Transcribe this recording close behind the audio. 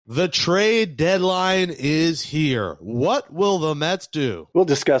The trade deadline is here. What will the Mets do? We'll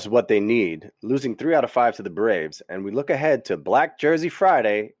discuss what they need, losing 3 out of 5 to the Braves, and we look ahead to Black Jersey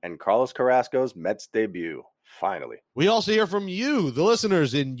Friday and Carlos Carrasco's Mets debut. Finally. We also hear from you, the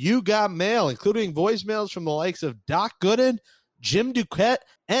listeners, in You Got Mail, including voicemails from the likes of Doc Gooden, Jim Duquette,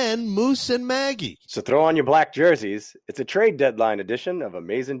 and Moose and Maggie. So throw on your black jerseys. It's a trade deadline edition of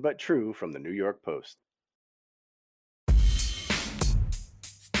Amazing But True from the New York Post.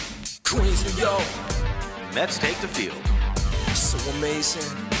 Queens, New York. Mets take the field. So amazing.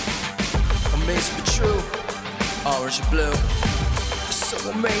 Amazing but true. Orange and blue. So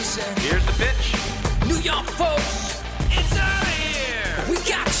amazing. Here's the pitch. New York folks. It's out of here. We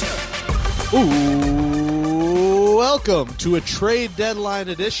got you. Ooh, welcome to a trade deadline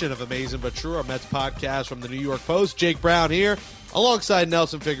edition of Amazing But True, our Mets podcast from the New York Post. Jake Brown here, alongside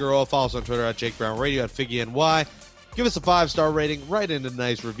Nelson Figueroa. Follow us on Twitter at Jake Brown Radio, at FiggyNY. Give us a 5-star rating, write in a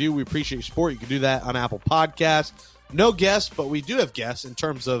nice review. We appreciate your support. You can do that on Apple Podcasts. No guests, but we do have guests in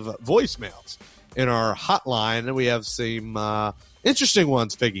terms of voicemails in our hotline. And we have some interesting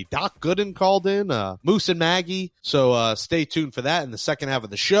ones, Figgy. Doc Gooden called in, Moose and Maggie. So stay tuned for that in the second half of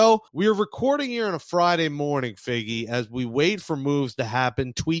the show. We are recording here on a Friday morning, Figgy, as we wait for moves to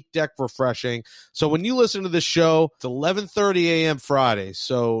happen. Tweet deck refreshing. So when you listen to this show, it's 11:30 a.m. Friday.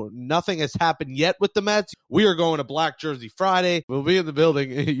 So nothing has happened yet with the Mets. We are going to Black Jersey Friday. We'll be in the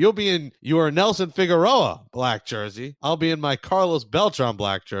building. You'll be in your Nelson Figueroa black jersey. I'll be in my Carlos Beltran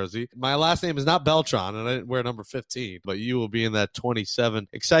black jersey. My last name is not Beltran, and I didn't wear number 15, but you will be in that 27.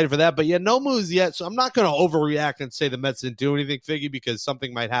 Excited for that. But yeah, no moves yet. So I'm not going to overreact and say the Mets didn't do anything, Figgy, because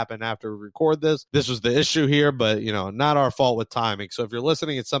something might happen after we record this. This was the issue here, but not our fault with timing. So if you're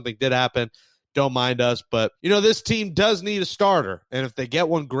listening and something did happen, don't mind us. But, this team does need a starter. And if they get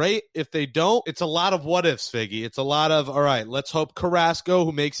one, great. If they don't, it's a lot of what ifs, Figgy. It's a lot of, all right, let's hope Carrasco,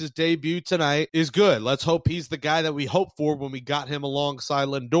 who makes his debut tonight, is good. Let's hope he's the guy that we hoped for when we got him alongside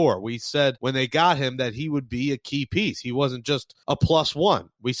Lindor. We said when they got him that he would be a key piece. He wasn't just a +1.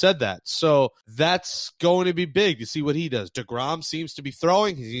 We said that. So that's going to be big to see what he does. DeGrom seems to be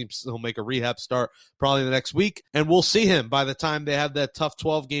throwing. He'll make a rehab start probably the next week. And we'll see him by the time they have that tough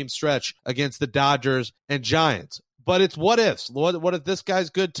 12-game stretch against the Dodgers and Giants. But it's what ifs. What if this guy's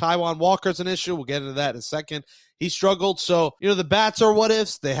good? Taijuan Walker's an issue. We'll get into that in a second. He struggled. So, the bats are what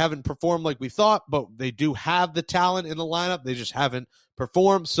ifs. They haven't performed like we thought, but they do have the talent in the lineup. They just haven't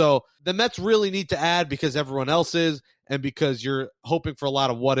performed. So the Mets really need to add because everyone else is, and because you're hoping for a lot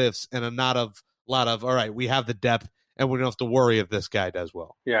of what ifs and a lot of, all right, we have the depth and we don't have to worry if this guy does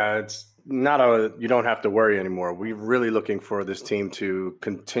well. Yeah, it's not you don't have to worry anymore. We're really looking for this team to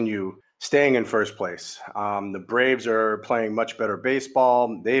continue staying in first place. The Braves are playing much better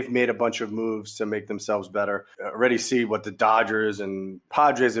baseball. They've made a bunch of moves to make themselves better. Already see what the Dodgers and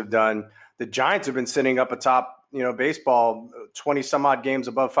Padres have done. The Giants have been sitting up atop, baseball, 20 some odd games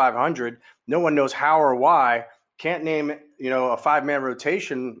above 500. No one knows how or why. Can't name, a 5-man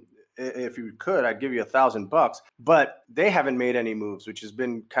rotation. If you could, I'd give you $1,000, but they haven't made any moves, which has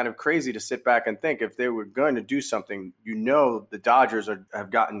been kind of crazy to sit back and think. If they were going to do something, the Dodgers have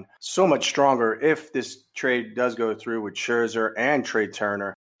gotten so much stronger if this trade does go through with Scherzer and Trey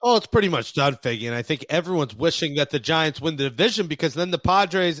Turner. Oh, it's pretty much done, Figgy, and I think everyone's wishing that the Giants win the division because then the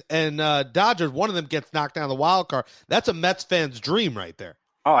Padres and Dodgers, one of them gets knocked down the wild card. That's a Mets fan's dream right there.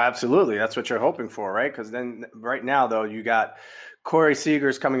 Oh, absolutely. That's what you're hoping for, right? Because then right now, though, you got Corey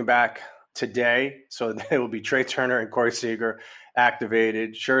Seager's coming back today. So it will be Trey Turner and Corey Seager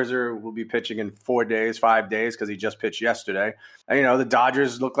activated. Scherzer will be pitching in 5 days, because he just pitched yesterday. And, the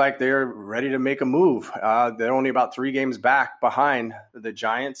Dodgers look like they're ready to make a move. They're only about 3 games back behind the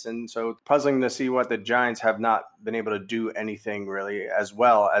Giants. And so puzzling to see what the Giants have not been able to do anything really as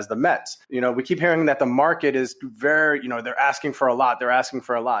well as the Mets. We keep hearing that the market is very, they're asking for a lot.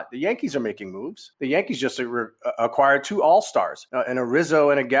 The Yankees are making moves. The Yankees just acquired 2 All-Stars, and a Rizzo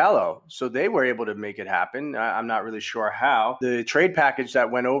and a Gallo. So they were able to make it happen. I'm not really sure how. The trade package that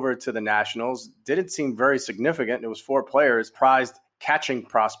went over to the Nationals didn't seem very significant. It was 4 players, prized catching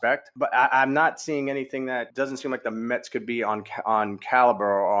prospect, but I'm not seeing anything that doesn't seem like the Mets could be on caliber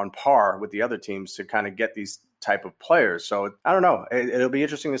or on par with the other teams to kind of get these type of players. So I don't know. It'll be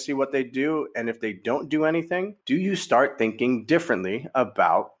interesting to see what they do. And if they don't do anything, do you start thinking differently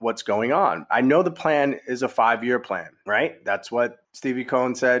about what's going on? I know the plan is a 5-year plan, right? That's what Stevie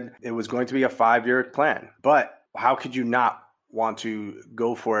Cohen said. It was going to be a 5-year plan. But how could you not want to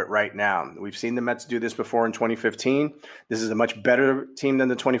go for it right now. We've seen the Mets do this before in 2015. This is a much better team than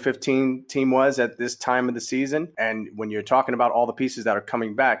the 2015 team was at this time of the season. And when you're talking about all the pieces that are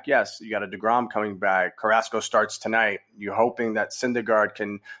coming back, yes, you got a DeGrom coming back. Carrasco starts tonight. You're hoping that Syndergaard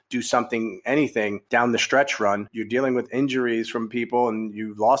can do something, anything down the stretch run. You're dealing with injuries from people, and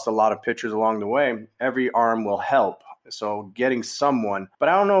you've lost a lot of pitchers along the way. Every arm will help. So getting someone, but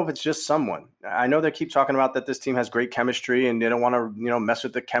I don't know if it's just someone. I know they keep talking about that this team has great chemistry and they don't want to, mess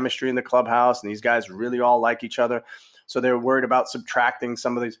with the chemistry in the clubhouse. And these guys really all like each other. So they're worried about subtracting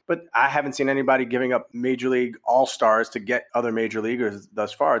some of these. But I haven't seen anybody giving up major league all-stars to get other major leaguers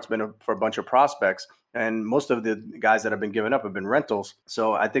thus far. It's been for a bunch of prospects. And most of the guys that have been given up have been rentals.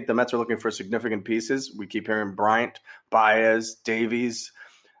 So I think the Mets are looking for significant pieces. We keep hearing Bryant, Baez, Davies,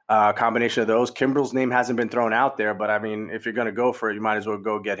 combination of those. Kimbrel's name hasn't been thrown out there, but I mean, if you're going to go for it, you might as well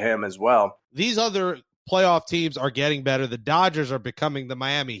go get him as well. These other playoff teams are getting better. The Dodgers are becoming the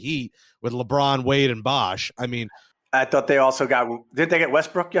Miami Heat with LeBron, Wade, and Bosh. I mean, I thought they also didn't they get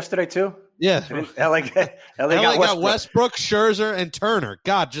Westbrook yesterday too? Yeah. LA got Westbrook, Scherzer, and Turner.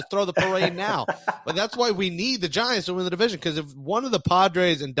 God, just throw the parade now. But that's why we need the Giants to win the division, because if one of the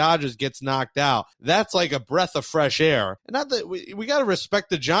Padres and Dodgers gets knocked out, that's like a breath of fresh air. And not that we got to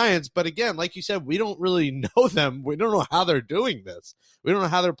respect the Giants, but again, like you said, we don't really know them. We don't know how they're doing this. We don't know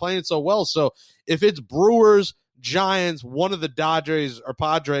how they're playing so well. So if it's Brewers, Giants, one of the Dodgers or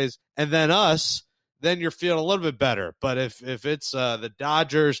Padres, and then us, then you're feeling a little bit better. But if it's the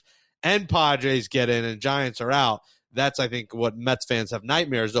Dodgers and Padres get in and Giants are out, that's, I think, what Mets fans have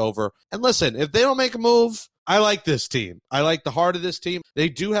nightmares over. And listen, if they don't make a move, I like this team. I like the heart of this team. They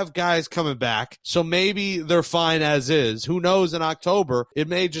do have guys coming back, so maybe they're fine as is. Who knows in October? It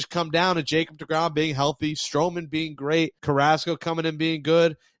may just come down to Jacob deGrom being healthy, Stroman being great, Carrasco coming in being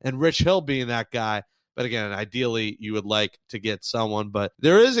good, and Rich Hill being that guy. But again, ideally, you would like to get someone. But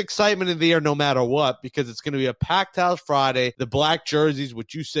there is excitement in the air no matter what, because it's going to be a packed house Friday. The black jerseys,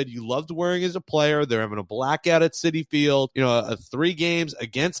 which you said you loved wearing as a player, they're having a blackout at Citi Field. 3 games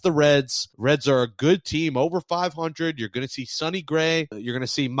against the Reds. Reds are a good team, over 500. You're going to see Sonny Gray. You're going to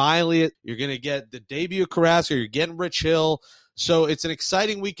see Miley. You're going to get the debut of Carrasco. You're getting Rich Hill. So it's an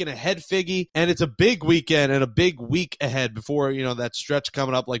exciting weekend ahead, Figgy, and it's a big weekend and a big week ahead before, that stretch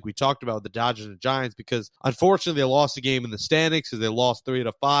coming up like we talked about with the Dodgers and Giants, because unfortunately they lost the game in the standings because they lost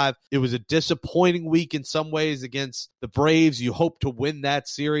 3-5. It was a disappointing week in some ways against the Braves. You hope to win that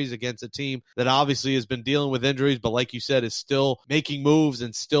series against a team that obviously has been dealing with injuries, but like you said, is still making moves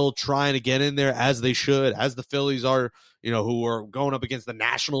and still trying to get in there as they should, as the Phillies are, who are going up against the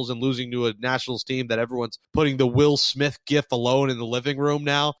Nationals and losing to a Nationals team that everyone's putting the Will Smith gif alone in the living room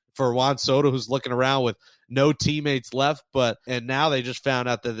now for Juan Soto, who's looking around with no teammates left. And now they just found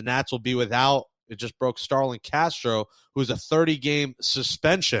out that the Nats will be without, it just broke Starlin Castro, who's a 30-game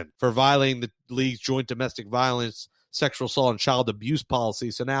suspension for violating the league's joint domestic violence, sexual assault, and child abuse policy.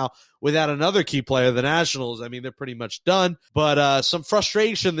 So now, without another key player, the Nationals, I mean, they're pretty much done. But some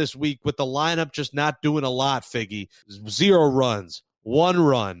frustration this week with the lineup just not doing a lot, Figgy. 0 runs, 1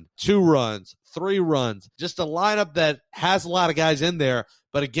 run, 2 runs, 3 runs. Just a lineup that has a lot of guys in there,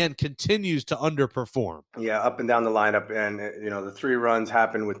 but again, continues to underperform. Yeah, up and down the lineup. And, the 3 runs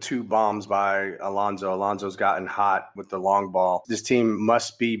happened with 2 bombs by Alonso. Alonso's gotten hot with the long ball. This team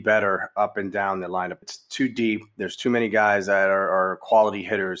must be better up and down the lineup. It's too deep. There's too many guys that are quality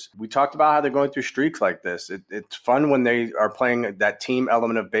hitters. We talked about how they're going through streaks like this. It's fun when they are playing that team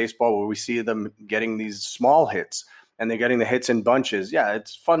element of baseball where we see them getting these small hits. And they're getting the hits in bunches. Yeah,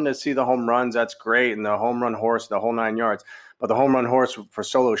 it's fun to see the home runs. That's great. And the home run horse, the whole 9 yards. But the home run horse for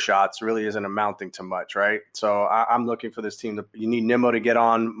solo shots really isn't amounting to much, right? So I'm looking for this team. You need Nimmo to get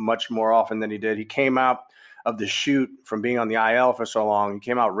on much more often than he did. He came out of the chute from being on the IL for so long. He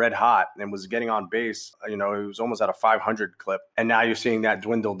came out red hot and was getting on base. He was almost at a 500 clip. And now you're seeing that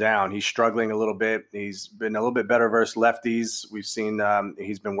dwindle down. He's struggling a little bit. He's been a little bit better versus lefties. We've seen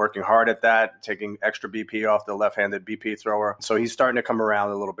he's been working hard at that, taking extra BP off the left-handed BP thrower. So he's starting to come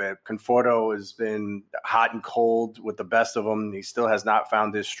around a little bit. Conforto has been hot and cold with the best of them. He still has not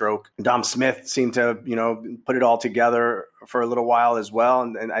found his stroke. Dom Smith seemed to, put it all together for a little while as well.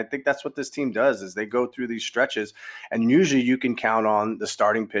 And I think that's what this team does, is they go through these stretches, and usually you can count on the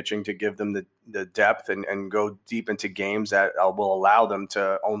starting pitching to give them the depth and go deep into games that will allow them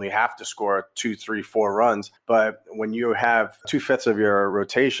to only have to score 2, 3, 4 runs. But when you have 2/5 of your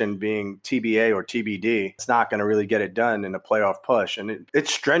rotation being TBA or TBD, it's not going to really get it done in a playoff push. And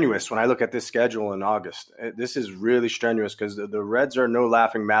it's strenuous when I look at this schedule in August. This is really strenuous because the Reds are no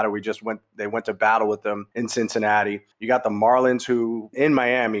laughing matter. They went to battle with them in Cincinnati. You got the Marlins, who in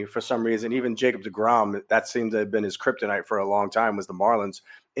Miami for some reason, even Jacob deGrom, that seemed to have been his kryptonite for a long time, was the Marlins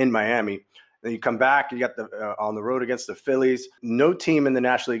in Miami. Then you come back, you got the on the road against the Phillies. No team in the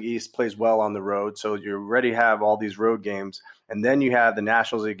National League East plays well on the road, so you already have all these road games. And then you have the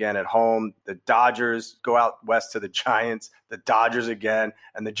Nationals again at home. The Dodgers go out west to the Giants, the Dodgers again,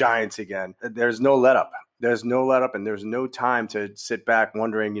 and the Giants again. There's no let up. There's no let up, and there's no time to sit back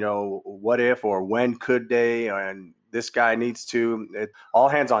wondering, what if or when could they, and this guy needs to. All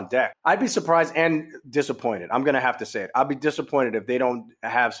hands on deck. I'd be surprised and disappointed. I'm going to have to say it. I'll be disappointed if they don't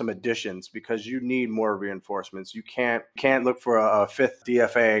have some additions, because you need more reinforcements. You can't look for a fifth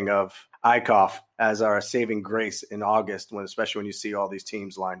DFAing of Eichhoff as our saving grace in August, especially when you see all these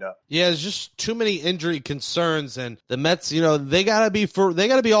teams lined up. Yeah, there's just too many injury concerns, and the Mets, they gotta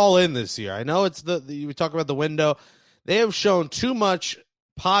be all in this year. I know it's we talk about the window. They have shown too much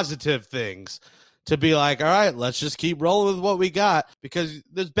positive things to be like, all right, let's just keep rolling with what we got, because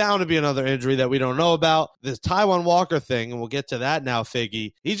there's bound to be another injury that we don't know about. This Taijuan Walker thing, and we'll get to that now,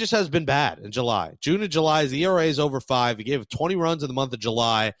 Figgy, he just has been bad in July. June and July, the ERA is over 5. He gave 20 runs in the month of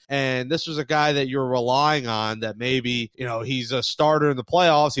July, and this was a guy that you're relying on that maybe, he's a starter in the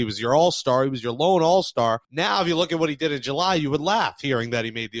playoffs. He was your all-star. He was your lone all-star. Now, if you look at what he did in July, you would laugh hearing that he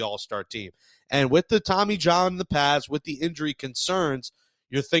made the all-star team. And with the Tommy John in the past, with the injury concerns,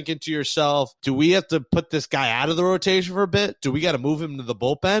 you're thinking to yourself, do we have to put this guy out of the rotation for a bit? Do we got to move him to the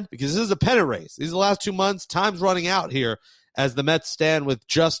bullpen? Because this is a pennant race. These are the last 2 months. Time's running out here as the Mets stand with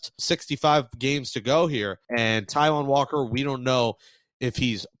just 65 games to go here. And Taijuan Walker, we don't know if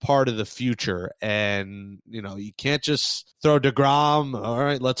he's part of the future. And, you can't just throw DeGrom. All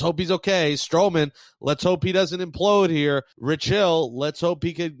right, let's hope he's okay. Stroman, let's hope he doesn't implode here. Rich Hill, let's hope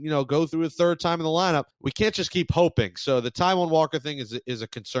he could, go through a third time in the lineup. We can't just keep hoping. So the Taijuan Walker thing is a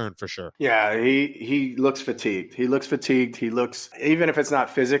concern for sure. Yeah, he looks fatigued. He looks, even if it's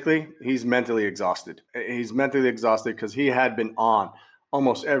not physically, he's mentally exhausted. He's mentally exhausted because he had been on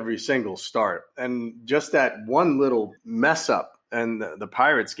almost every single start. And just that one little mess up and the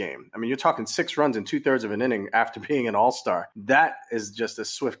Pirates game. I mean, you're talking 6 runs in 2/3 of an inning after being an all-star. That is just a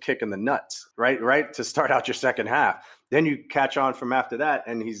swift kick in the nuts, right? To start out your second half. Then you catch on from after that,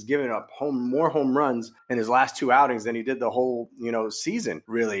 and he's given up more home runs in his last 2 outings than he did the whole, season,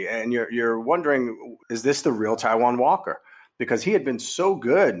 really. And you're wondering, is this the real Taijuan Walker? Because he had been so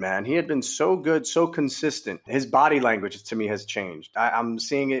good, man. He had been so good, so consistent. His body language, to me, has changed. I'm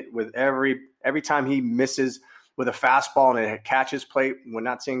seeing it with every time he misses with a fastball and it catches plate. We're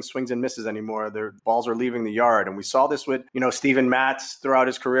not seeing swings and misses anymore. Their balls are leaving the yard. And we saw this with, Steven Matz throughout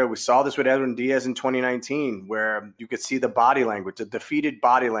his career. We saw this with Edwin Diaz in 2019, where you could see the body language, the defeated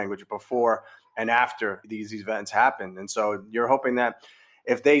body language before and after these events happen. And so you're hoping that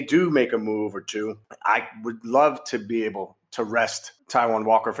if they do make a move or two, I would love to be able to rest Taijuan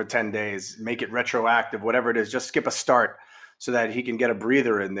Walker for 10 days, make it retroactive, whatever it is, just skip a start, so that he can get a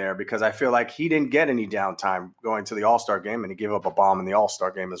breather in there, because I feel like he didn't get any downtime going to the All-Star game, and he gave up a bomb in the All-Star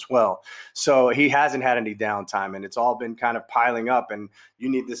game as well. So he hasn't had any downtime, and it's all been kind of piling up, and you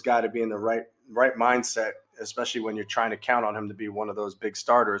need this guy to be in the right mindset, especially when you're trying to count on him to be one of those big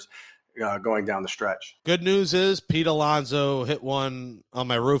starters going down the stretch. Good news is Pete Alonso hit one on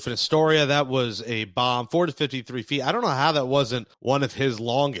my roof in Astoria. That was a bomb, 453 feet. I don't know how that wasn't one of his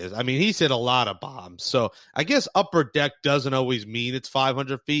longest. I mean, he's hit a lot of bombs. So I guess upper deck doesn't always mean it's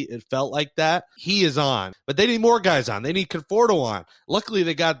 500 feet. It felt like that. He is on, but they need more guys on. They need Conforto on. Luckily,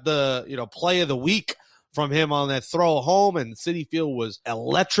 they got the play of the week from him on that throw home, and Citi Field was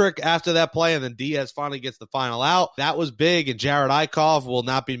electric after that play, and then Diaz finally gets the final out. That was big, and Jared Eichhoff will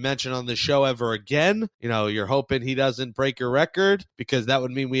not be mentioned on the show ever again. You're hoping he doesn't break your record, because that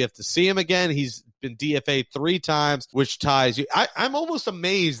would mean we have to see him again. He's been DFA'd 3 times, which ties you. I'm almost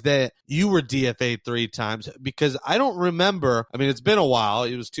amazed that you were DFA'd 3 times, because I don't remember. I mean, it's been a while.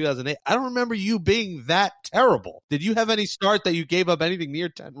 It was 2008. I don't remember you being that terrible. Did you have any start that you gave up anything near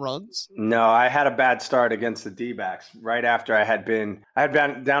 10 runs? No, I had a bad start against the D-backs right after I had been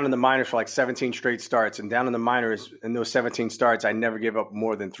down in the minors for like 17 straight starts, and down in the minors in those 17 starts, I never gave up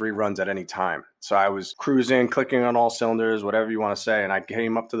more than 3 runs at any time. So I was cruising, clicking on all cylinders, whatever you want to say. And I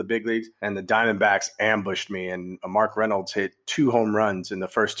came up to the big leagues, and the Diamondbacks ambushed me. And Mark Reynolds hit 2 home runs in the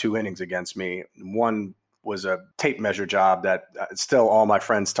first 2 innings against me. One was a tape measure job that still all my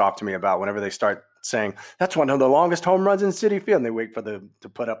friends talk to me about whenever they start saying, that's one of the longest home runs in Citi Field. And they wait for to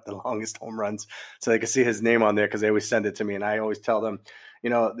put up the longest home runs so they can see his name on there, because they always send it to me. And I always tell them,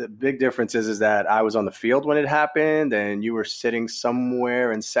 the big difference is that I was on the field when it happened, and you were sitting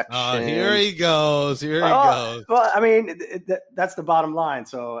somewhere in section. Here he goes. Well, I mean, that's the bottom line.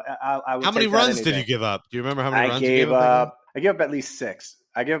 So I would. How many runs did you give up? Do you remember how many runs you gave up? I gave up at least 6.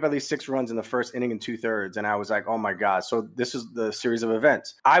 I gave up at least 6 runs in the first inning and 2/3, and I was like, oh my God. So this is the series of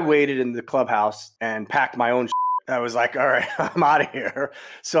events. I waited in the clubhouse and packed my own I was like, all right, I'm out of here.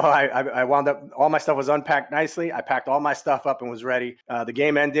 So I wound up, all my stuff was unpacked nicely. I packed all my stuff up and was ready. The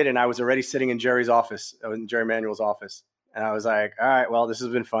game ended, and I was already sitting in Jerry's office, in Jerry Manuel's office. And I was like, all right, well, this has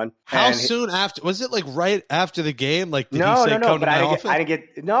been fun. How soon after? Was it like right after the game? Like, did no, he say, no, come to but my I office? didn't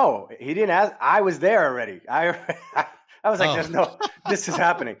get, no, he didn't ask. I was there already. I was like, there's no, this is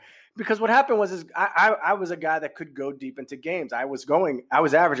happening. Because what happened was I was a guy that could go deep into games. I was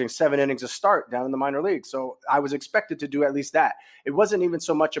averaging 7 innings a start down in the minor league. So I was expected to do at least that. It wasn't even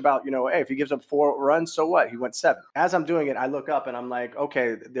so much about, hey, if he gives up 4 runs, so what? He went 7. As I'm doing it, I look up and I'm like,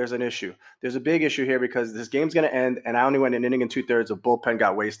 okay, there's an issue. There's a big issue here because this game's going to end and I only went an inning and 2/3. The bullpen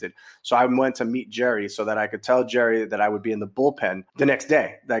got wasted. So I went to meet Jerry so that I could tell Jerry that I would be in the bullpen the next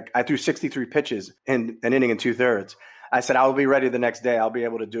day. Like I threw 63 pitches in an inning and 2/3. I said, I'll be ready the next day. I'll be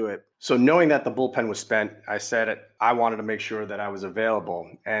able to do it. So knowing that the bullpen was spent, I said I wanted to make sure that I was available.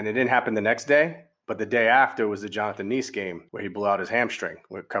 And it didn't happen the next day, but the day after was the Jonathan Neese game where he blew out his hamstring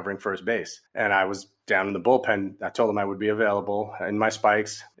covering first base. And I was down in the bullpen. I told him I would be available in my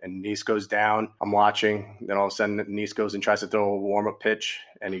spikes, and Neese goes down. I'm watching. Then all of a sudden, Neese goes and tries to throw a warm-up pitch,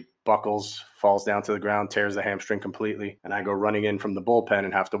 and he buckles, falls down to the ground, tears the hamstring completely. And I go running in from the bullpen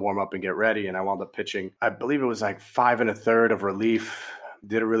and have to warm up and get ready. And I wound up pitching, I believe it was like 5 1/3 of relief.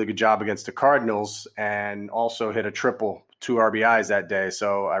 Did a really good job against the Cardinals and also hit a triple, 2 RBIs that day.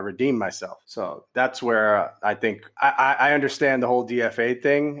 So I redeemed myself. So that's where I think I understand the whole DFA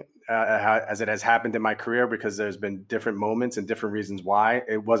thing. As it has happened in my career, because there's been different moments and different reasons why.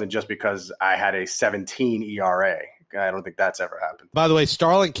 It wasn't just because I had a 17 ERA. I don't think that's ever happened. By the way,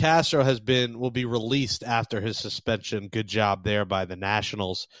 Starlin Castro will be released after his suspension. Good job there by the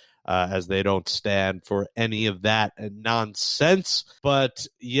Nationals, as they don't stand for any of that nonsense. But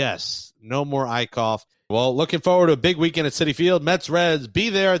yes, no more Eichhoff. Well, looking forward to a big weekend at Citi Field. Mets-Reds, be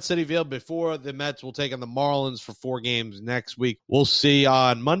there at Citi Field before the Mets will take on the Marlins for 4 games next week. We'll see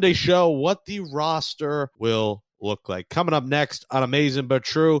on Monday's show what the roster will look like. Coming up next on Amazing But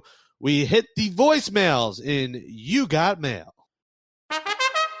True, we hit the voicemails in You Got Mail.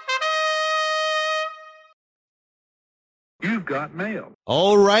 You've got mail.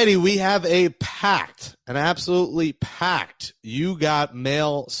 All righty, we have an absolutely packed You Got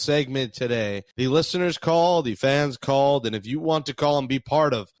Mail segment today. The listeners called, the fans called, and if you want to call and be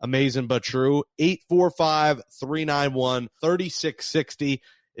part of Amazing But True, 845-391-3660.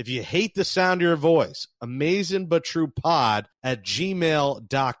 If you hate the sound of your voice,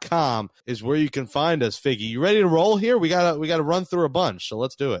 amazingbutTruePod@gmail.com is where you can find us. Figgy, you ready to roll here? We gotta run through a bunch, so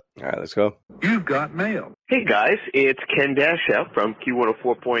let's do it. All right, let's go. You've got mail. Hey guys, it's Ken Dashow from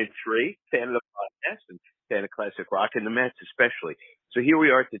Q104.3, fan of the podcast and fan of classic rock and the Mets especially. So here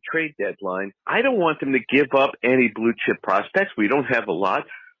we are at the trade deadline. I don't want them to give up any blue chip prospects. We don't have a lot,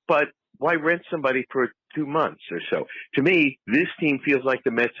 but why rent somebody for 2 months or so? To me, this team feels like the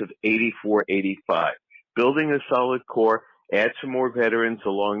Mets of 84, 85. Building a solid core, add some more veterans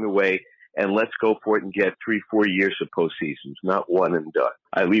along the way, and let's go for it and get 3-4 years of postseasons, not one and done.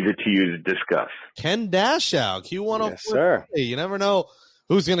 I leave it to you to discuss. Ken Dashow, Q104. Yes, sir. You never know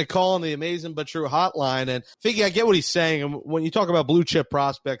who's going to call on the Amazing But True hotline. And Figgy, I get what he's saying. And when you talk about blue chip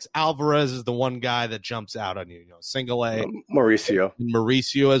prospects, Alvarez is the one guy that jumps out on you. Single A.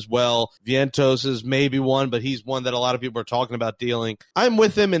 Mauricio as well. Vientos is maybe one, but he's one that a lot of people are talking about dealing. I'm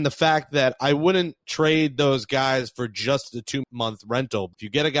with him in the fact that I wouldn't trade those guys for just a 2-month rental. If you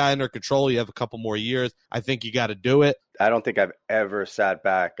get a guy under control, you have a couple more years. I think you got to do it. I don't think I've ever sat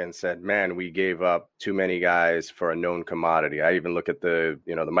back and said, man, we gave up too many guys for a known commodity. I even look at the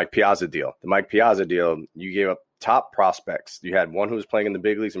Mike Piazza deal. The Mike Piazza deal, you gave up top prospects. You had one who was playing in the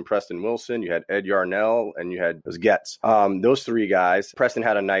big leagues in Preston Wilson. You had Ed Yarnell, and you had those Getz. Those 3 guys, Preston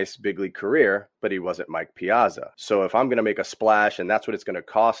had a nice big league career, but he wasn't Mike Piazza. So if I'm going to make a splash and that's what it's going to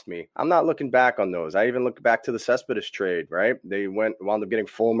cost me, I'm not looking back on those. I even look back to the Cespedes trade, right? They wound up getting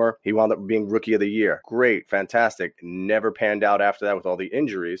Fulmer. He wound up being Rookie of the Year. Great, fantastic. Never panned out after that with all the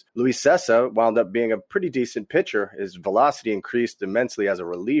injuries. Luis Cessa wound up being a pretty decent pitcher. His velocity increased immensely as a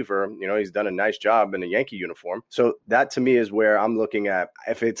reliever. He's done a nice job in a Yankee uniform. So that to me is where I'm looking at.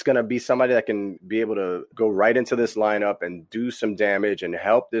 If it's going to be somebody that can be able to go right into this lineup and do some damage and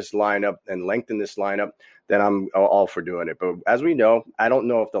help this lineup and lengthen this lineup, then I'm all for doing it. But as we know, I don't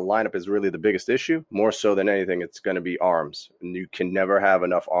know if the lineup is really the biggest issue. More so than anything, it's going to be arms. And you can never have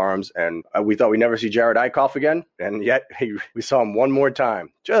enough arms. And we thought we'd never see Jared Eichhoff again. And yet we saw him one more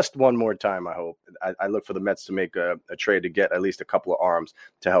time. Just one more time, I hope. I look for the Mets to make a trade to get at least a couple of arms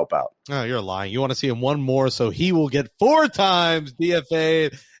to help out. Oh, you're lying. You want to see him one more so he will get 4 times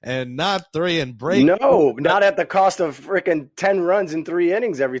DFA'd and not 3 and break. No, not at the cost of freaking 10 runs in 3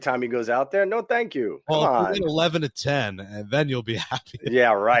 innings every time he goes out there. No, thank you. Come on. 11-10, and then you'll be happy.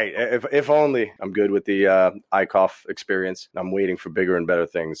 Yeah, right. If only. I'm good with the Eichhoff experience. I'm waiting for bigger and better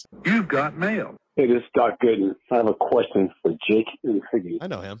things. You've got mail. Hey, this is Doc Gooden. I have a question for Jake and Figgy. I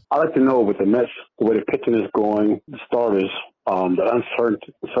know him. I'd like to know with the Mets, the way the pitching is going, the starters, the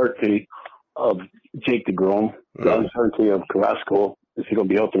uncertainty of Jake DeGrom, the uncertainty of Carrasco. Is he going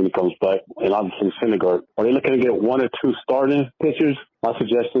to be healthy when he comes back? And obviously Syndergaard. Are they looking to get 1 or 2 starting pitchers? My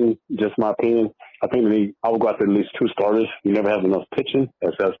suggestion, just my opinion, I think I would go after at least 2 starters. You never have enough pitching,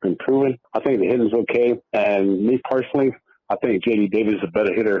 as that's been proven. I think the hitting's okay. And me personally, I think J.D. Davis is a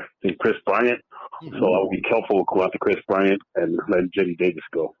better hitter than Chris Bryant. So I would be careful going after Chris Bryant and let J.D. Davis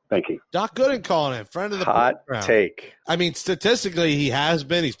go. Thank you. Doc Gooden calling it, friend of the hot program. Take. I mean, statistically, he has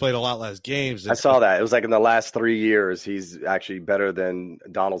been. He's played a lot less games. I saw that. It was like in the last 3 years, he's actually better than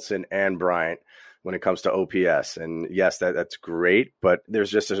Donaldson and Bryant when it comes to OPS. And yes, that's great, but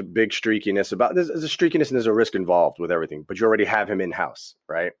there's just a big streakiness there's a streakiness and there's a risk involved with everything, but you already have him in-house,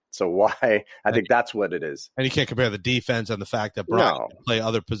 right? So why? I think that's what it is. And you can't compare the defense and the fact that Brian can play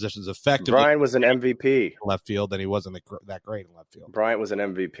other positions effectively. Brian was an MVP in left field, and he wasn't that great in left field. Bryant was an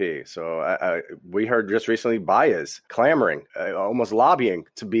MVP. So we heard just recently Baez clamoring, almost lobbying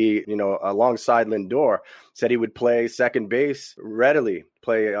to be, alongside Lindor. Said he would play second base readily,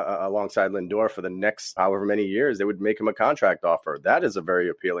 play alongside Lindor for the next however many years. They would make him a contract offer. That is a very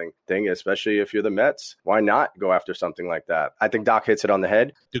appealing thing, especially if you're the Mets. Why not go after something like that? I think Doc hits it on the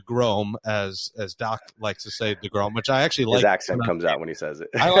head. DeGrom, as Doc likes to say, DeGrom, which I actually like. His accent comes out when he says it.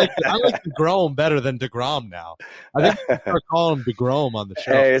 I like DeGrom better than DeGrom now. I think we start calling him DeGrom on the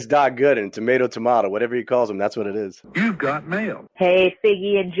show. Hey, it's Doc Gooden, tomato, whatever he calls him, that's what it is. You've got mail. Hey,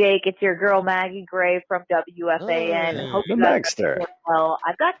 Figgy and Jake, it's your girl Maggie Gray from WFAN. Hope you guys are doing well.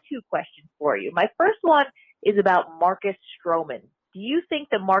 I've got 2 questions for you. My first one is about Marcus Stroman. Do you think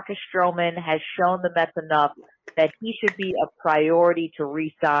that Marcus Stroman has shown the Mets enough that he should be a priority to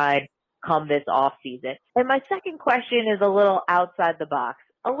re-sign come this offseason? And my second question is a little outside the box,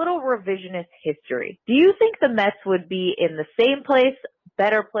 a little revisionist history. Do you think the Mets would be in the same place,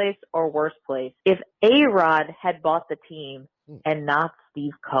 better place, or worse place if A-Rod had bought the team and not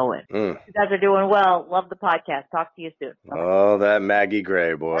Steve Cohen? You guys are doing well. Love the podcast. Talk to you soon. Oh, that Maggie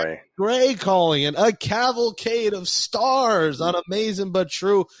Gray, boy. Gray calling it a cavalcade of stars on Amazing But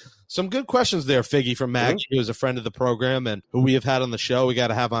True. Some good questions there, Figgy, from Maggie, who is a friend of the program and who we have had on the show. We got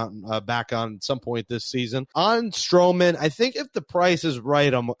to have on back on some point this season. On Stroman, I think if the price is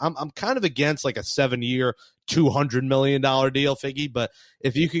right, I'm kind of against like a 7-year, $200 million deal, Figgy, but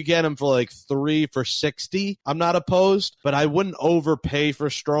if you could get him for like 3 for $60, I'm not opposed, but I wouldn't overpay for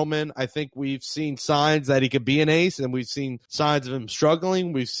Stroman. I think we've seen signs that he could be an ace, and we've seen signs of him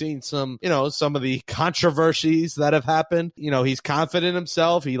struggling. We've seen some of the controversies that have happened. He's confident in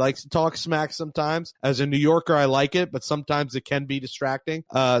himself. He likes to talk smack sometimes. As a New Yorker, I like it, but sometimes it can be distracting.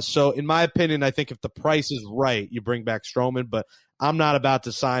 So in my opinion, I think if the price is right, you bring back Stroman, but I'm not about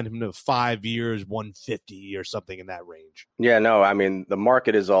to sign him to 5 years, 150 or something in that range. Yeah, no, I mean, the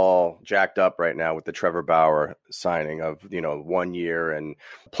market is all jacked up right now with the Trevor Bauer signing of, 1 year and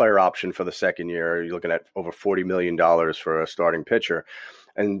player option for the second year. You're looking at over $40 million for a starting pitcher.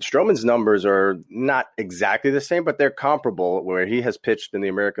 And Stroman's numbers are not exactly the same, but they're comparable, where he has pitched in the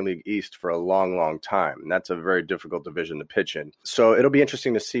American League East for a long, long time. And that's a very difficult division to pitch in. So it'll be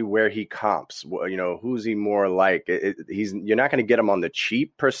interesting to see where he comps. Who's he more like? You're not going to get him on the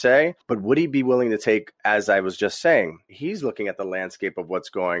cheap per se, but would he be willing to take, as I was just saying, he's looking at the landscape of what's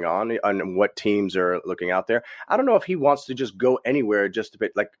going on and what teams are looking out there. I don't know if he wants to just go anywhere just to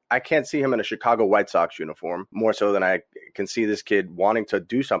pitch. Like, I can't see him in a Chicago White Sox uniform more so than I can see this kid wanting to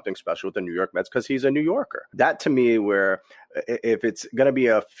do something special with the New York Mets because he's a New Yorker. That to me, where if it's going to be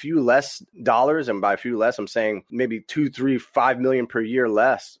a few less dollars, and by a few less, I'm saying maybe $2, $3, $5 million per year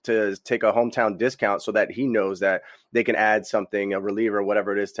less to take a hometown discount so that he knows that they can add something, a reliever,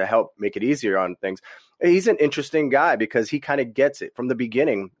 whatever it is, to help make it easier on things. He's an interesting guy because he kind of gets it from the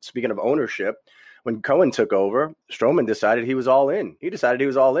beginning. Speaking of ownership, when Cohen took over, Stroman decided he was all in. He decided he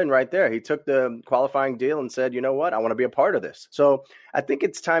was all in right there. He took the qualifying deal and said, you know what, I want to be a part of this. So I think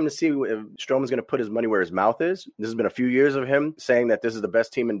it's time to see if Stroman's going to put his money where his mouth is. This has been a few years of him saying that this is the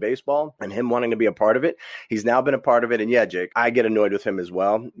best team in baseball and him wanting to be a part of it. He's now been a part of it. And yeah, Jake, I get annoyed with him as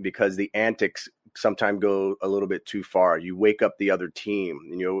well because the antics sometimes go a little bit too far. You wake up the other team.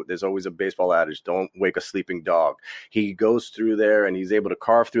 There's always a baseball adage, don't wake a sleeping dog. He goes through there and he's able to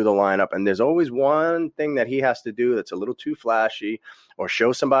carve through the lineup. And there's always one thing that he has to do that's a little too flashy or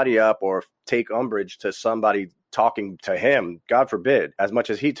show somebody up or take umbrage to somebody talking to him, God forbid, as much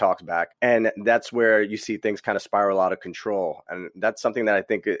as he talks back. And that's where you see things kind of spiral out of control. And that's something that I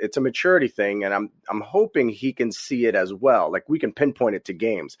think it's a maturity thing. And I'm hoping he can see it as well. Like we can pinpoint it to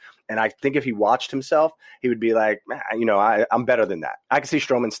games. And I think if he watched himself, he would be like, I'm better than that. I can see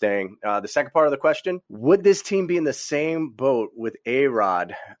Stroman staying. The second part of the question, would this team be in the same boat with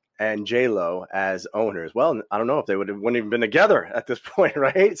A-Rod and J-Lo as owners? Well, I don't know if they wouldn't even been together at this point,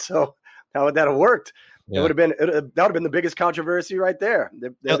 right? So how would that have worked? Yeah. That would have been the biggest controversy right there.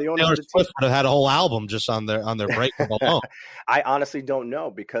 They're the owners of the team. Would have had a whole album just on their breakup alone. I honestly don't know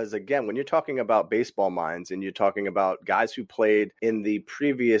because again, when you're talking about baseball minds and you're talking about guys who played in the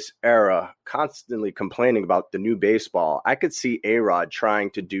previous era, constantly complaining about the new baseball, I could see A-Rod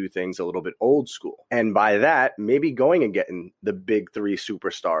trying to do things a little bit old school, and by that maybe going and getting the big three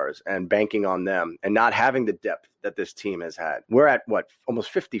superstars and banking on them and not having the depth that this team has had. We're at almost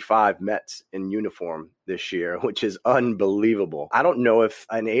 55 Mets in uniform this year, which is unbelievable. I don't know if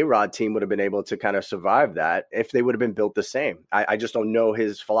an A-Rod team would have been able to kind of survive that if they would have been built the same. I just don't know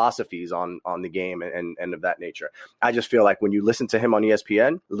his philosophies on the game and of that nature. I just feel like when you listen to him on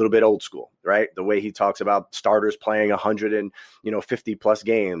ESPN, a little bit old school, right? The way he talks about starters playing 150 plus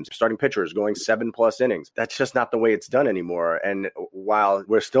games, starting pitchers going 7+ innings. That's just not the way it's done anymore. And while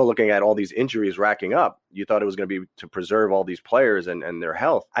we're still looking at all these injuries racking up, you thought it was going to be to preserve all these players and their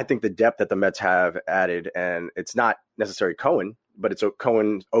health. I think the depth that the Mets have added, and it's not necessarily Cohen, but it's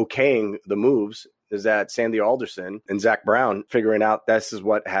Cohen okaying the moves, is that Sandy Alderson and Zach Brown figuring out this is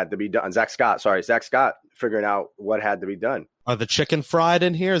what had to be done. Zach Scott figuring out what had to be done. Are the chicken fried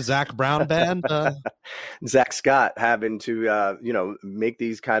in here? Zach Brown band? Zach Scott having to, make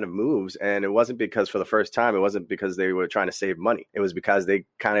these kind of moves. And it wasn't because for the first time, it wasn't because they were trying to save money. It was because they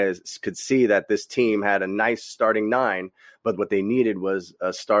kind of could see that this team had a nice starting 9, but what they needed was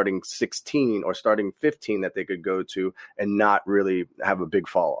a starting 16 or starting 15 that they could go to and not really have a big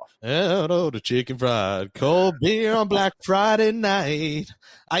fall off. Oh, the chicken fried, cold beer on Black Friday night.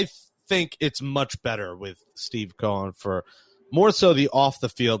 I think it's much better with Steve Cohen for more so the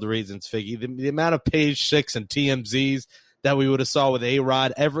off-the-field reasons, Figgy. The amount of Page 6 and TMZs that we would have saw with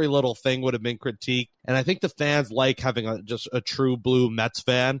A-Rod, every little thing would have been critiqued. And I think the fans like having just a true blue Mets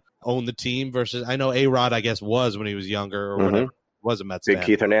fan own the team versus, I know A-Rod, I guess, was when he was younger or whatever, was a Mets fan. Big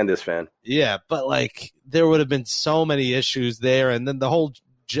Keith Hernandez fan. Yeah, but there would have been so many issues there. And then the whole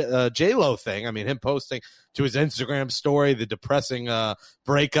J-Lo thing, I mean, him posting to his Instagram story, the depressing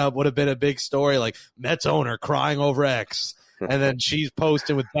breakup would have been a big story, like Mets owner crying over X. And then she's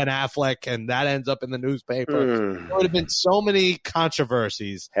posting with Ben Affleck, and that ends up in the newspaper. There would have been so many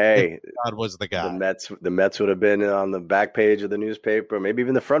controversies. Hey, God was the guy. The Mets would have been on the back page of the newspaper, maybe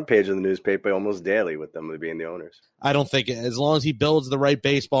even the front page of the newspaper almost daily with them being the owners. I don't think as long as he builds the right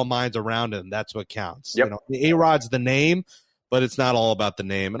baseball minds around him, that's what counts. Yep. A-Rod's the name, but it's not all about the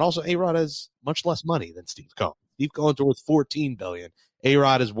name. And also, A-Rod has much less money than Steve Cohen. Steve Cohen's worth $14 billion.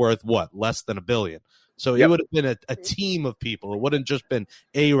 A-Rod is worth less than $1 billion. So it would have been a team of people. It wouldn't just been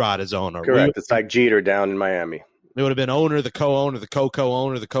A-Rod as owner. Correct. It's like Jeter down in Miami. It would have been owner, the co-owner, the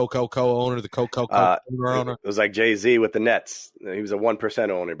co-co-owner, the co-co-co-owner, the co-co-co-owner. It was like Jay-Z with the Nets. He was a 1%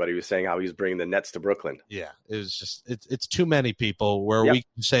 owner, but he was saying how he was bringing the Nets to Brooklyn. Yeah, it was just it's too many people where we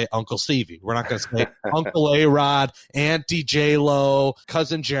can say Uncle Stevie. We're not going to say Uncle A-Rod, Auntie J-Lo,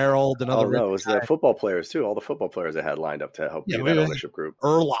 Cousin Gerald, and other. Oh, no, it was the football players, too. All the football players that had lined up to help that ownership group.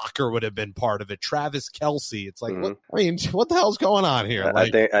 Urlacher would have been part of it. Travis Kelce. It's like, what the hell's going on here?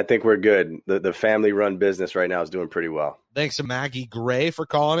 I think we're good. The family-run business right now is doing pretty well. Thanks to Maggie Gray for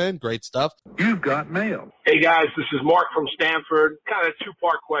calling in. Great stuff. You've got mail. Hey, guys, this is Mark from Stanford. Kind of a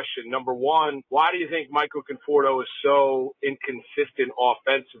two-part question. Number one, why do you think Michael Conforto is so inconsistent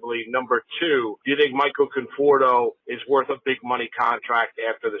offensively? Number two, do you think Michael Conforto is worth a big money contract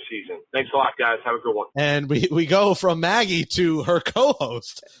after the season? Thanks a lot, guys. Have a good one. And we go from Maggie to her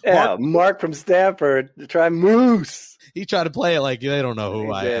co-host. Yeah, Mark from Stanford to try Moose. He tried to play it like they don't know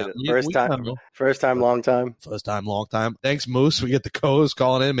who I am. First time, long time. First time, long time. Thanks, Moose. We get the Co's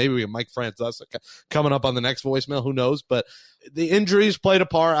calling in. Maybe we get Mike Francesa coming up on the next voicemail. Who knows? But the injuries played a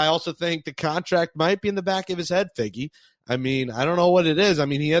part. I also think the contract might be in the back of his head, Figgy. I mean, I don't know what it is. I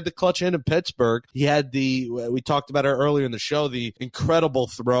mean, he had the clutch in Pittsburgh. He had we talked about it earlier in the show, the incredible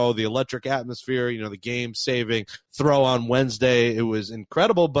throw, the electric atmosphere, the game-saving throw on Wednesday. It was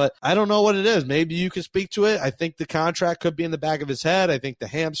incredible, but I don't know what it is. Maybe you can speak to it. I think the contract could be in the back of his head. I think the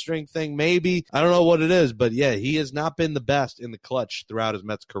hamstring thing, maybe. I don't know what it is, but yeah, he has not been the best in the clutch throughout his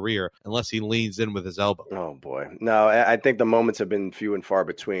Mets career unless he leans in with his elbow. Oh, boy. No, I think the moments have been few and far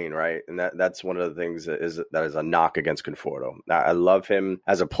between, right? And that's one of the things that is a knock against Conforto. I love him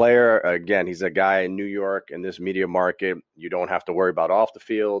as a player. Again, he's a guy in New York in this media market. You don't have to worry about off the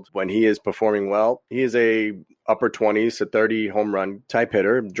field. When he is performing well, he is a upper 20s to 30 home run type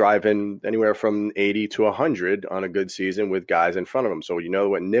hitter, driving anywhere from 80 to 100 on a good season with guys in front of him. So you know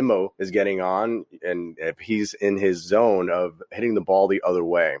what Nimmo is getting on, and if he's in his zone of hitting the ball the other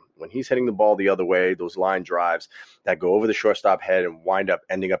way. When he's hitting the ball the other way, those line drives that go over the shortstop head and wind up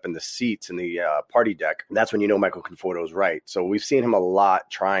ending up in the seats in the party deck, that's when you know Michael Conforto is right. So we've seen him a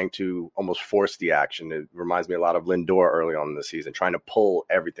lot trying to almost force the action. It reminds me a lot of Lindor early on in the season, trying to pull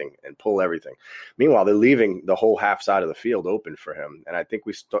everything. Meanwhile, they're leaving the whole half side of the field open for him. And I think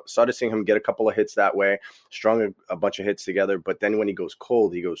we started seeing him get a couple of hits that way, strung a bunch of hits together. But then when he goes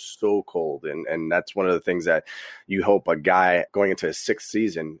cold, he goes so cold. And that's one of the things that you hope a guy going into his sixth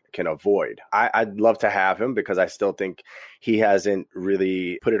season can avoid. I'd love to have him because I still think he hasn't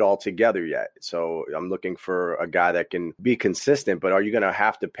really put it all together yet. So I'm looking for a guy that can be consistent, but are you going to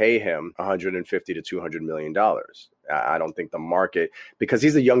have to pay him $150 to $200 million? I don't think the market, because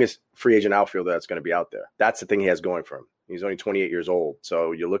he's the youngest free agent outfielder that's going to be out there. That's the thing he has going for him. He's only 28 years old.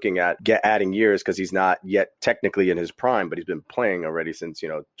 So you're looking at adding years because he's not yet technically in his prime, but he's been playing already since,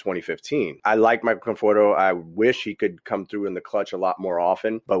 2015. I like Michael Conforto. I wish he could come through in the clutch a lot more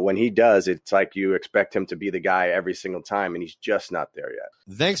often. But when he does, it's like you expect him to be the guy every single time, and he's just not there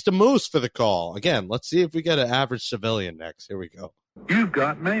yet. Thanks to Moose for the call. Again, let's see if we get an average civilian next. Here we go. You've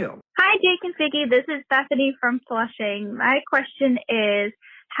got mail. Hi, Jake and Figgy. This is Bethany from Flushing. My question is,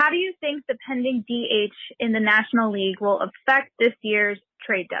 how do you think the pending DH in the National League will affect this year's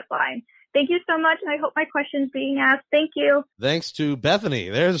trade deadline? Thank you so much, and I hope my question's being asked. Thank you. Thanks to Bethany.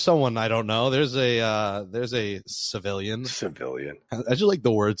 There's someone I don't know. There's a civilian. Civilian. I just like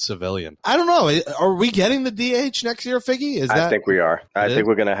the word civilian. I don't know. Are we getting the DH next year, Figgy? I think we are. I think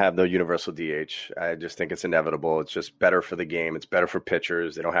we're going to have the universal DH. I just think it's inevitable. It's just better for the game. It's better for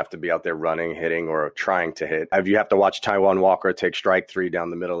pitchers. They don't have to be out there running, hitting, or trying to hit. If you have to watch Taijuan Walker take strike 3 down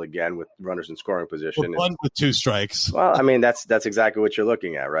the middle again with runners in scoring position. One with 2 strikes. Well, I mean, that's exactly what you're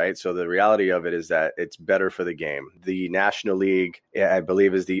looking at, right? So the reality of it is that it's better for the game. The National League, I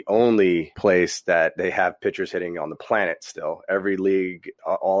believe, is the only place that they have pitchers hitting on the planet still. Every league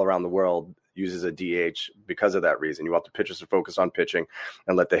all around the world uses a DH because of that reason. You want the pitchers to focus on pitching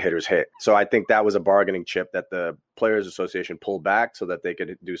and let the hitters hit. So I think that was a bargaining chip that the Players Association pulled back so that they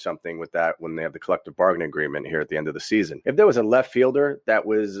could do something with that when they have the collective bargaining agreement here at the end of the season. If there was a left fielder that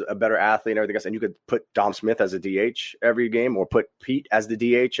was a better athlete and everything else, and you could put Dom Smith as a DH every game, or put Pete as the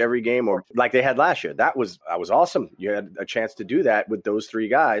DH every game, or like they had last year, that was awesome. You had a chance to do that with those 3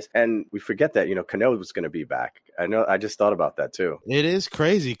 guys. And we forget that, Cano was going to be back. I just thought about that too. It is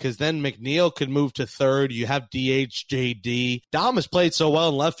crazy because then McNeil could move to third. You have DH JD. Dom has played so well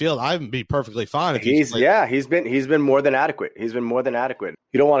in left field. I'd be perfectly fine if he's been more than adequate. He's been more than adequate.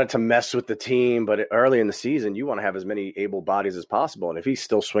 You don't want it to mess with the team, but early in the season, you want to have as many able bodies as possible. And if he's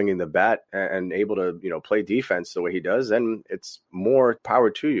still swinging the bat and able to, play defense the way he does, then it's more power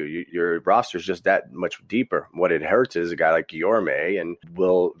to you. Your roster is just that much deeper. What it hurts is a guy like Guillorme, and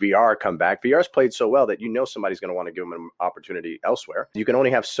will VR come back? VR's played so well that somebody's going to want to give him an opportunity elsewhere. You can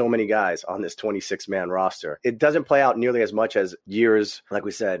only have so many guys on this 26-man roster. It doesn't play out nearly as much as years. Like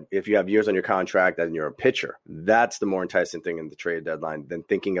we said, if you have years on your contract and you're a pitcher, that's the more enticing thing in the trade deadline than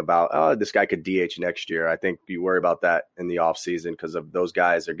thinking about, this guy could DH next year. I think you worry about that in the offseason because of those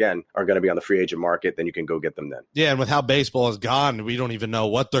guys, again, are going to be on the free agent market. Then you can go get them then. Yeah, and with how baseball has gone, we don't even know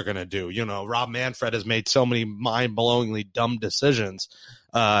what they're going to do. Rob Manfred has made so many mind-blowingly dumb decisions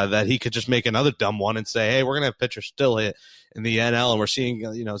that he could just make another dumb one and say, hey, we're going to have pitchers still hit in the NL, and we're seeing,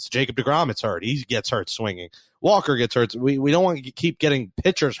 Jacob deGrom, it's hurt. He gets hurt swinging. Walker gets hurt. We don't want to keep getting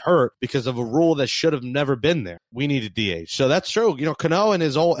pitchers hurt because of a rule that should have never been there. We need a DH. So that's true. Cano and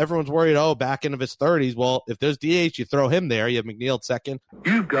his everyone's worried, back into his 30s. Well, if there's DH, you throw him there. You have McNeil at second.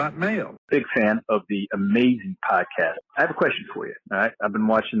 You've got mail. Big fan of the amazing podcast. I have a question for you. All right. I've been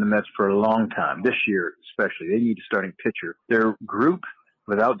watching the Mets for a long time. This year, especially, they need a starting pitcher. Their group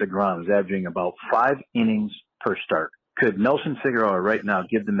without DeGrom is averaging about 5 innings per start. Could Nelson Figueroa right now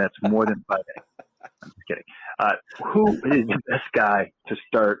give the Mets more than 5 innings? I'm just kidding. Who is the best guy to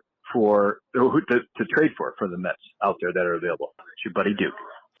start to trade for the Mets out there that are available? It's your buddy Duke.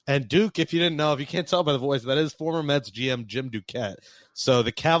 And Duke, if you can't tell by the voice, that is former Mets GM Jim Duquette. So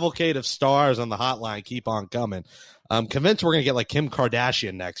the cavalcade of stars on the hotline keep on coming. I'm convinced we're going to get like Kim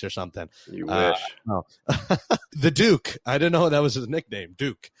Kardashian next or something. You wish. The Duke. I didn't know that was his nickname,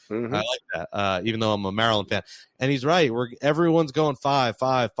 Duke. Mm-hmm. I like that, even though I'm a Maryland fan. And he's right. Everyone's going 5,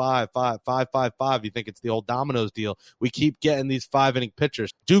 5, 5, 5, 5, 5, 5. You think it's the old Domino's deal. We keep getting these 5-inning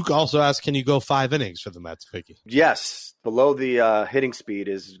pitchers. Duke also asked, can you go 5 innings for the Mets, Vicky? Yes. Below the hitting speed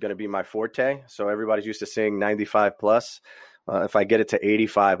is going to be my forte. So everybody's used to seeing 95 plus. If I get it to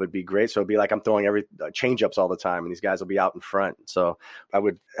 85 would be great. So it'd be like I'm throwing change-ups all the time, and these guys will be out in front. So I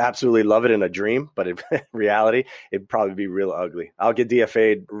would absolutely love it in a dream, but in reality, it'd probably be real ugly. I'll get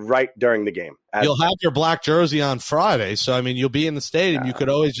DFA'd right during the game. You'll have your black jersey on Friday, so you'll be in the stadium. You could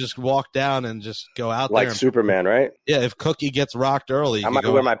always just walk down and just go out like there. Like Superman, right? Yeah, if Cookie gets rocked early. I might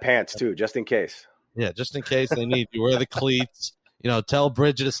wear my pants too, just in case. Yeah, just in case they need you. Wear the cleats. Tell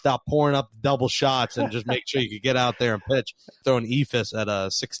Bridget to stop pouring up double shots and just make sure you can get out there and pitch. Throw an ephus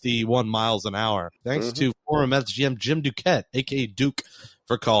at 61 miles an hour. Thanks to former Mets GM Jim Duquette, a.k.a. Duke,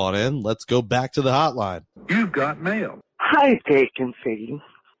 for calling in. Let's go back to the hotline. You've got mail. Hi, Jake and Figgy.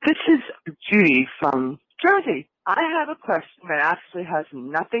 This is Judy from Jersey. I have a question that actually has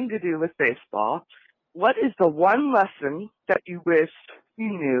nothing to do with baseball. What is the one lesson that you wish you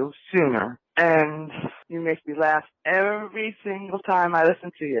knew sooner? And you make me laugh every single time I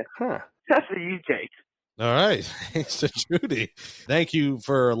listen to you. That's for you, Jake. All right. Thanks to Judy. Thank you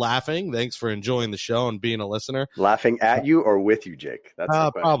for laughing. Thanks for enjoying the show and being a listener. Laughing at you or with you, Jake? That's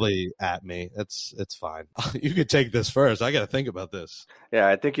probably at me. It's fine. You could take this first. I got to think about this. Yeah,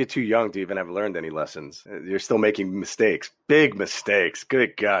 I think you're too young to even have learned any lessons. You're still making mistakes. Big mistakes.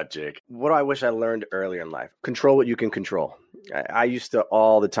 Good God, Jake. What do I wish I learned earlier in life? Control what you can control. I used to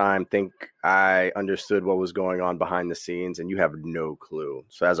all the time think I understood what was going on behind the scenes, and you have no clue.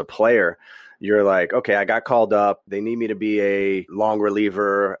 So as a player, you're like, okay, I got called up. They need me to be a long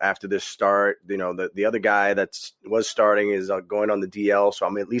reliever after this start. The other guy that was starting is going on the DL, so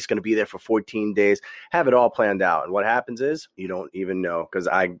I'm at least going to be there for 14 days. Have it all planned out. And what happens is you don't even know, because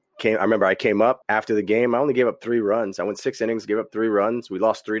I remember I came up after the game. I only gave up 3 runs. I went 6 innings, gave up 3 runs. We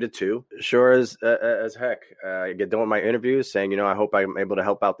lost 3-2. Sure as heck. I get done with my interviews saying, I hope I'm able to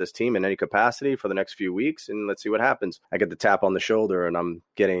help out this team in any capacity for the next few weeks, and let's see what happens. I get the tap on the shoulder, and I'm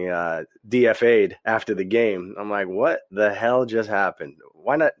getting DFA'd after the game. I'm like, what the hell just happened?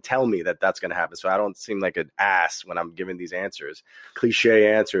 Why not tell me that that's going to happen so I don't seem like an ass when I'm giving these answers,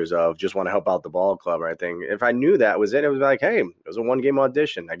 cliche answers of just want to help out the ball club or anything. If I knew that was it, it was like, hey, it was a 1-game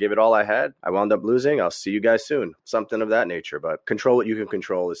audition. I gave it all I had. I wound up losing. I'll see you guys soon. Something of that nature. But control what you can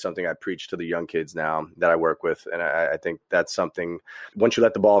control is something I preach to the young kids now that I work with. And I think that's something, once you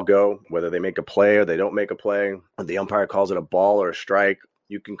let the ball go, whether they make a play or they don't make a play, or the umpire calls it a ball or a strike,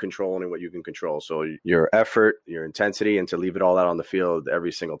 you can control only what you can control. So your effort, your intensity, and to leave it all out on the field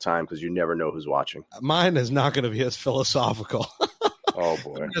every single time, because you never know who's watching. Mine is not going to be as philosophical. Oh,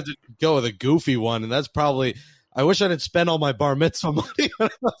 boy. I'm going to go with a goofy one, and that's probably, I wish I didn't spend all my bar mitzvah money when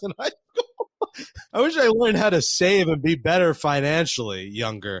I was in high school. I wish I learned how to save and be better financially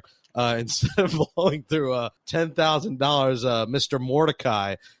younger. Instead of blowing through $10,000 Mr.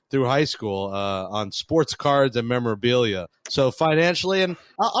 Mordecai through high school on sports cards and memorabilia. So financially, and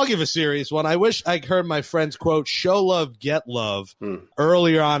I'll give a serious one. I wish I heard my friend's quote, show love, get love,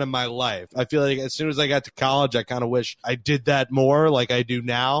 earlier on in my life. I feel like as soon as I got to college, I kind of wish I did that more like I do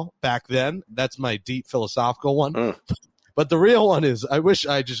now back then. That's my deep philosophical one. But the real one is I wish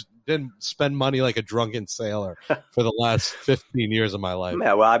I just didn't spend money like a drunken sailor for the last 15 years of my life.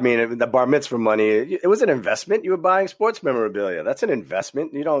 Yeah, well, I mean, the bar mitzvah money, it was an investment. You were buying sports memorabilia. That's an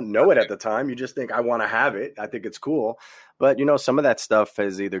investment. You don't know it at the time. You just think, I want to have it. I think it's cool. But, some of that stuff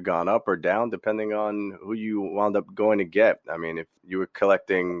has either gone up or down depending on who you wound up going to get. I mean, if you were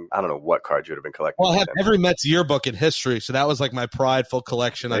collecting, I don't know what cards you would have been collecting. Well, I have every Mets yearbook in history, so that was like my prideful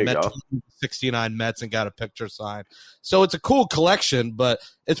collection. I met 69 Mets and got a picture signed. So it's a cool collection, but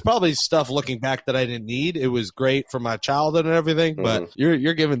it's probably stuff looking back that I didn't need. It was great for my childhood and everything, but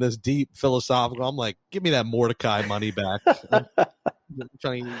you're giving this deep philosophical. I'm like, give me that Mordecai money back.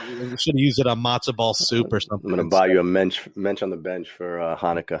 Should have used it on matzo ball soup or something. I'm going to buy you a mensch on the bench for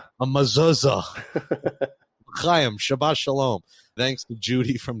Hanukkah. A mezuzah. Chaim, Shabbat Shalom. Thanks to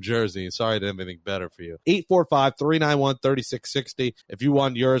Judy from Jersey. Sorry I didn't have anything better for you. 845-391-3660. If you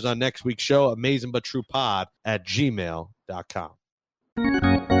want yours on next week's show, amazingbutTruePod@gmail.com.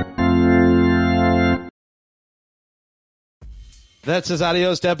 That says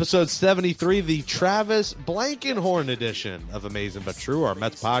adios to episode 73, the Travis Blankenhorn edition of Amazing But True, our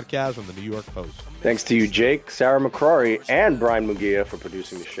Mets podcast from the New York Post. Thanks to you, Jake, Sarah McCrory, and Brian Mugia for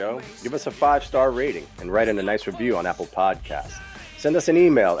producing the show. Give us a 5-star rating and write in a nice review on Apple Podcasts. Send us an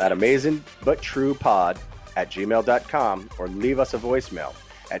email at amazingbutTruePod@gmail.com or leave us a voicemail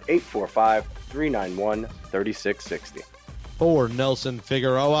at 845-391-3660. For Nelson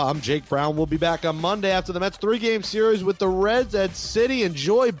Figueroa, I'm Jake Brown. We'll be back on Monday after the Mets 3-game series with the Reds at City.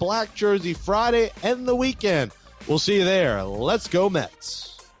 Enjoy Black Jersey Friday and the weekend. We'll see you there. Let's go Mets.